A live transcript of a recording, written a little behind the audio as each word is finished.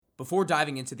Before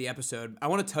diving into the episode, I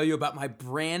want to tell you about my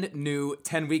brand new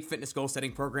 10-week fitness goal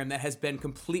setting program that has been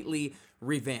completely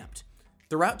revamped.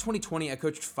 Throughout 2020, I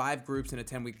coached 5 groups in a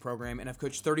 10-week program, and I've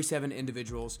coached 37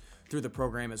 individuals through the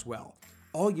program as well.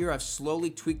 All year, I've slowly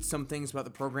tweaked some things about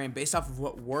the program based off of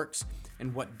what works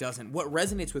and what doesn't, what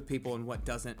resonates with people and what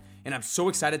doesn't. And I'm so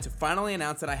excited to finally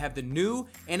announce that I have the new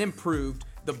and improved,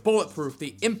 the bulletproof,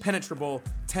 the impenetrable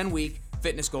 10-week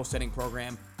fitness goal setting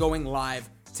program going live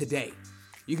today.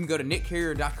 You can go to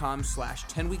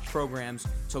nickcarrier.com/10-week programs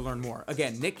to learn more.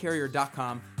 Again,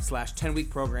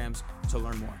 nickcarrier.com/10-week programs to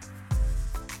learn more.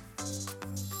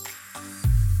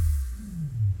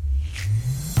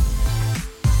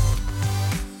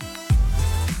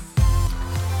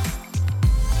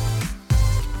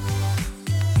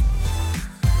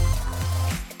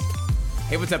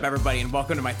 Hey, what's up, everybody, and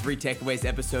welcome to my 3 takeaways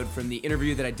episode from the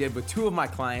interview that I did with 2 of my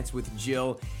clients, with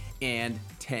Jill and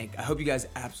Tank. I hope you guys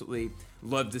absolutely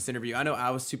loved this interview. I know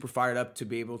I was super fired up to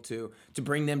be able to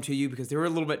bring them to you because they were a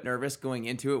little bit nervous going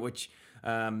into it, which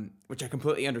I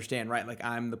completely understand, right? Like,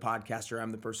 I'm the podcaster,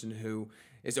 I'm the person who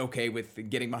is okay with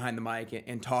getting behind the mic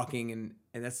and talking, and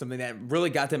that's something that really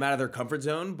got them out of their comfort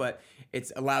zone, but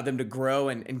it's allowed them to grow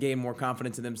and gain more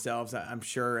confidence in themselves, I'm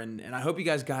sure, and I hope you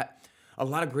guys got a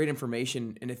lot of great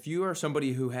information. And if you are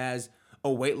somebody who has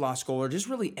a weight loss goal or just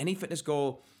really any fitness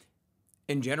goal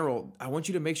in general, I want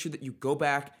you to make sure that you go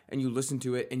back and you listen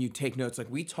to it and you take notes. Like,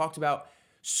 we talked about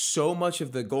so much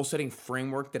of the goal setting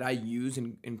framework that I use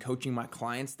in coaching my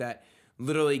clients that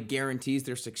literally guarantees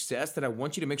their success, that I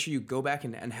want you to make sure you go back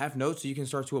and have notes so you can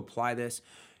start to apply this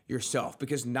yourself,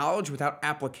 because knowledge without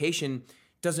application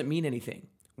doesn't mean anything.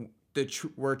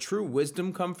 Where true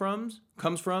wisdom comes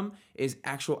from is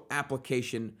actual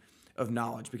application of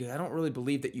knowledge, because I don't really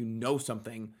believe that you know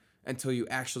something until you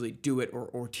actually do it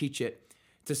or teach it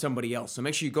to somebody else. So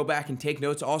make sure you go back and take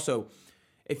notes. Also,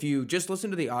 if you just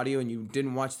listened to the audio and you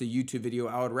didn't watch the YouTube video,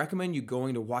 I would recommend you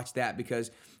going to watch that,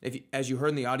 because as you heard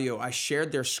in the audio, I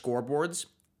shared their scoreboards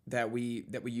that we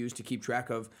use to keep track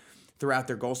of throughout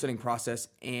their goal setting process,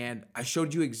 and I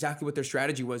showed you exactly what their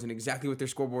strategy was and exactly what their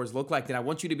scoreboards look like. And I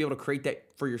want you to be able to create that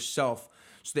for yourself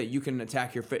so that you can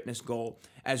attack your fitness goal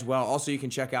as well. Also, you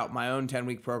can check out my own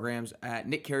 10-week programs at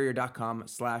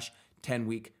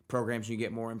nickcarrier.com/10-week programs, and you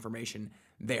get more information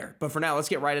there. But for now, let's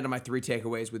get right into my 3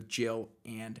 takeaways with Jill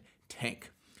and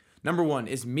Tank. Number 1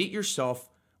 is meet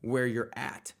yourself where you're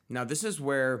at. Now, this is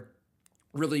where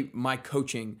really my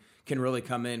coaching can really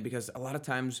come in, because a lot of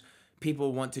times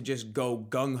people want to just go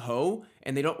gung-ho,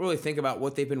 and they don't really think about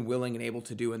what they've been willing and able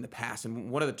to do in the past.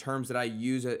 And one of the terms that I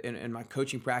use in my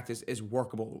coaching practice is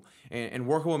workable. And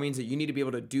workable means that you need to be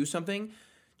able to do something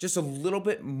just a little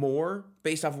bit more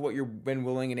based off of what you've been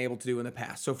willing and able to do in the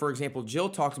past. So, for example, Jill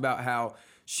talked about how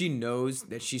she knows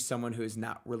that she's someone who is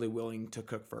not really willing to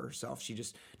cook for herself. She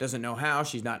just doesn't know how,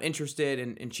 she's not interested,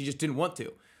 and she just didn't want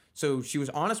to. So she was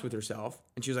honest with herself,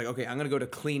 and she was like, okay, I'm going to go to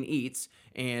Clean Eats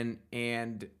and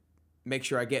make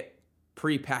sure I get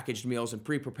pre-packaged meals and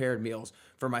pre-prepared meals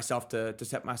for myself to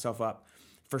set myself up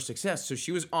for success. So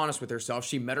she was honest with herself.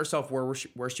 She met herself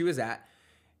where she was at,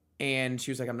 and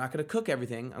she was like, I'm not going to cook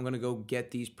everything. I'm going to go get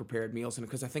these prepared meals. And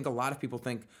because I think a lot of people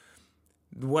think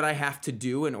what I have to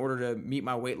do in order to meet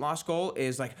my weight loss goal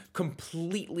is like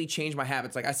completely change my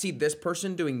habits. Like, I see this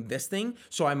person doing this thing,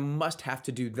 so I must have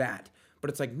to do that. But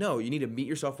it's like, no, you need to meet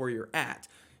yourself where you're at.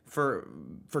 For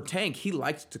Tank, he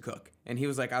liked to cook, and he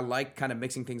was like, I like kind of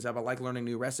mixing things up. I like learning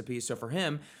new recipes. So for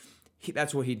him,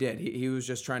 that's what he did. He was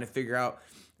just trying to figure out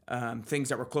things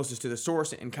that were closest to the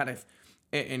source and kind of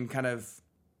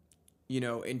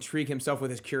intrigue himself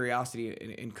with his curiosity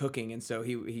in cooking. And so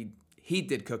he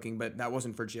did cooking, but that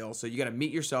wasn't for Jill. So you got to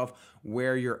meet yourself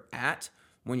where you're at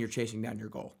when you're chasing down your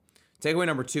goal. Takeaway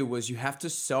number 2 was you have to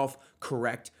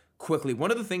self-correct quickly. One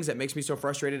of the things that makes me so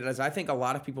frustrated is I think a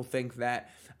lot of people think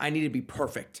that I need to be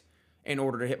perfect in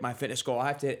order to hit my fitness goal. I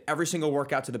have to hit every single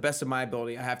workout to the best of my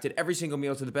ability. I have to hit every single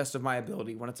meal to the best of my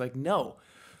ability, when it's like, no.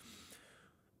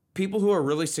 People who are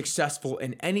really successful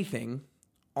in anything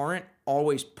aren't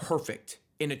always perfect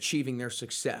in achieving their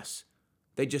success.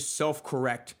 They just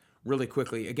self-correct really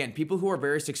quickly. Again, people who are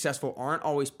very successful aren't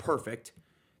always perfect.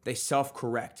 They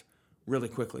self-correct really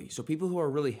quickly. So people who are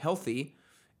really healthy,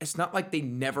 it's not like they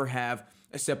never have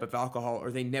a sip of alcohol,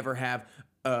 or they never have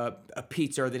a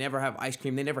pizza, or they never have ice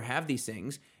cream. They never have these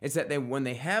things. It's that when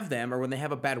they have them, or when they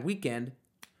have a bad weekend,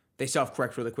 they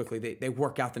self-correct really quickly. They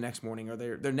work out the next morning, or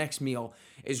their next meal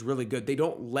is really good. They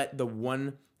don't let the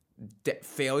one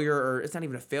failure, or it's not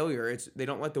even a failure. They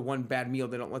don't let the one bad meal.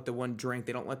 They don't let the one drink.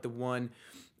 They don't let the one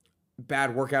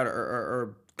bad workout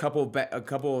or a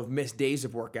couple of missed days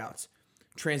of workouts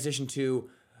transition to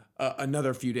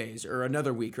another few days or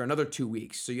another week or another 2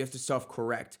 weeks. So you have to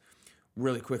self-correct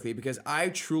really quickly, because I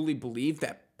truly believe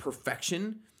that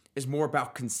perfection is more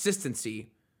about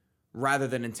consistency rather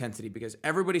than intensity, because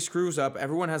everybody screws up.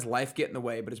 Everyone has life get in the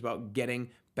way, but it's about getting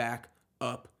back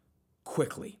up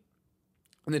quickly.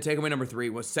 And then takeaway number 3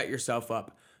 was set yourself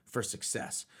up for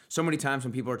success. So many times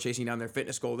when people are chasing down their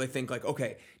fitness goal, they think like,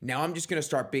 okay, now I'm just going to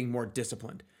start being more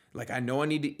disciplined. Like, I know I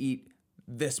need to eat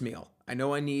this meal. I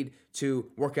know I need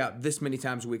to work out this many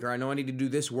times a week, or I know I need to do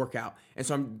this workout. And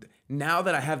so now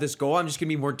that I have this goal, I'm just going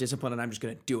to be more disciplined and I'm just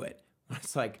going to do it.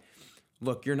 It's like,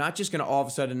 look, you're not just going to all of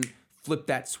a sudden flip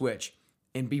that switch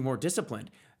and be more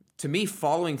disciplined. To me,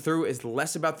 following through is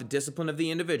less about the discipline of the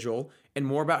individual and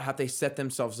more about how they set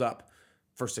themselves up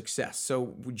for success.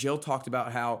 So Jill talked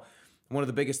about how one of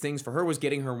the biggest things for her was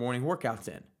getting her morning workouts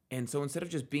in. And so instead of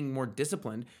just being more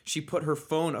disciplined, she put her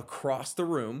phone across the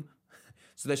room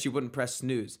so that she wouldn't press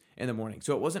snooze in the morning.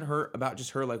 So it wasn't about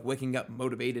just her like waking up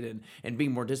motivated and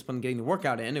being more disciplined, getting the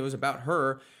workout in. It was about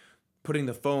her putting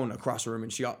the phone across the room.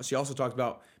 And she also talked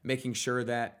about making sure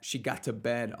that she got to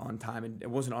bed on time and it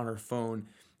wasn't on her phone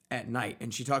at night.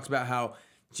 And she talks about how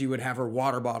she would have her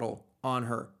water bottle on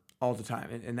her all the time.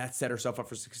 And that set herself up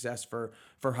for success for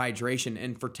hydration.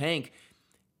 And for Tank,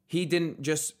 he didn't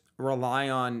just rely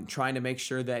on trying to make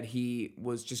sure that he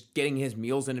was just getting his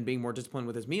meals in and being more disciplined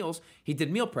with his meals. He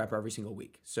did meal prep every single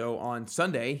week. So on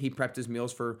Sunday, he prepped his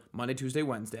meals for Monday, Tuesday,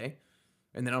 Wednesday.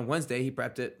 And then on Wednesday, he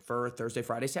prepped it for Thursday,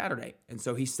 Friday, Saturday. And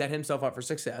so he set himself up for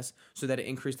success so that it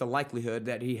increased the likelihood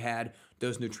that he had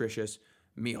those nutritious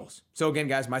meals. So again,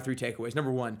 guys, my 3 takeaways.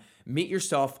 Number 1, meet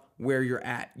yourself where you're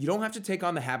at. You don't have to take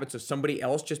on the habits of somebody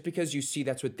else just because you see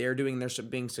that's what they're doing and they're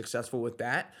being successful with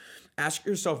that. Ask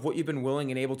yourself what you've been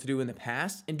willing and able to do in the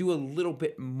past and do a little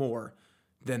bit more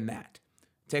than that.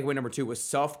 Takeaway number 2 was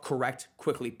self-correct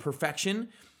quickly. Perfection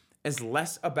is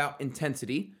less about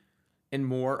intensity and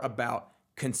more about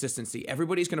consistency.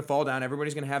 Everybody's going to fall down.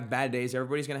 Everybody's going to have bad days.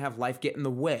 Everybody's going to have life get in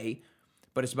the way,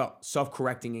 but it's about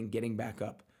self-correcting and getting back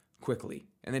up quickly.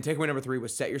 And then takeaway number 3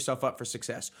 was set yourself up for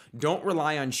success. Don't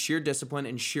rely on sheer discipline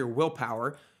and sheer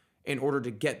willpower in order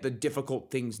to get the difficult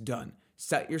things done.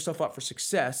 Set yourself up for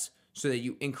success so that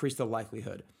you increase the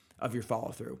likelihood of your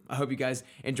follow through. I hope you guys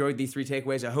enjoyed these 3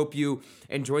 takeaways. I hope you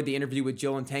enjoyed the interview with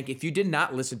Jill and Tank. If you did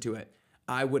not listen to it,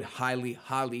 I would highly,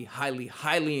 highly, highly,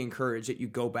 highly encourage that you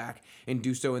go back and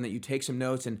do so and that you take some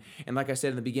notes and like I said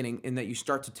in the beginning, and that you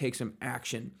start to take some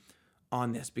action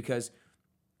on this, because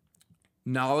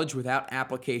knowledge without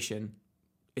application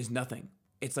is nothing.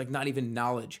 It's like not even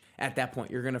knowledge at that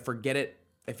point. You're going to forget it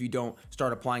if you don't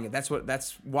start applying it. That's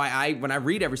why when I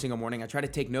read every single morning, I try to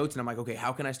take notes and I'm like, okay,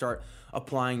 how can I start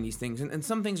applying these things? And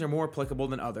some things are more applicable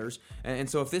than others. And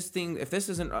so if this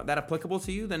isn't that applicable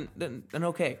to you, then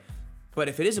okay. But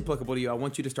if it is applicable to you, I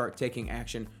want you to start taking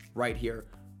action right here,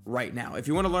 right now. If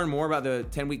you want to learn more about the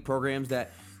 10-week programs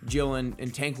that Jill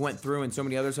and Tank went through and so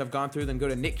many others have gone through, then go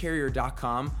to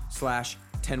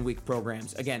nickcarrier.com/10-week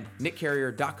programs. Again,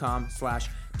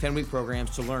 nickcarrier.com/10-week programs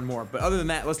to learn more. But other than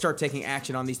that, let's start taking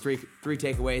action on these three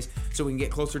takeaways so we can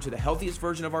get closer to the healthiest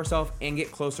version of ourselves and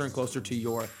get closer and closer to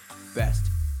your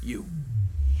best you.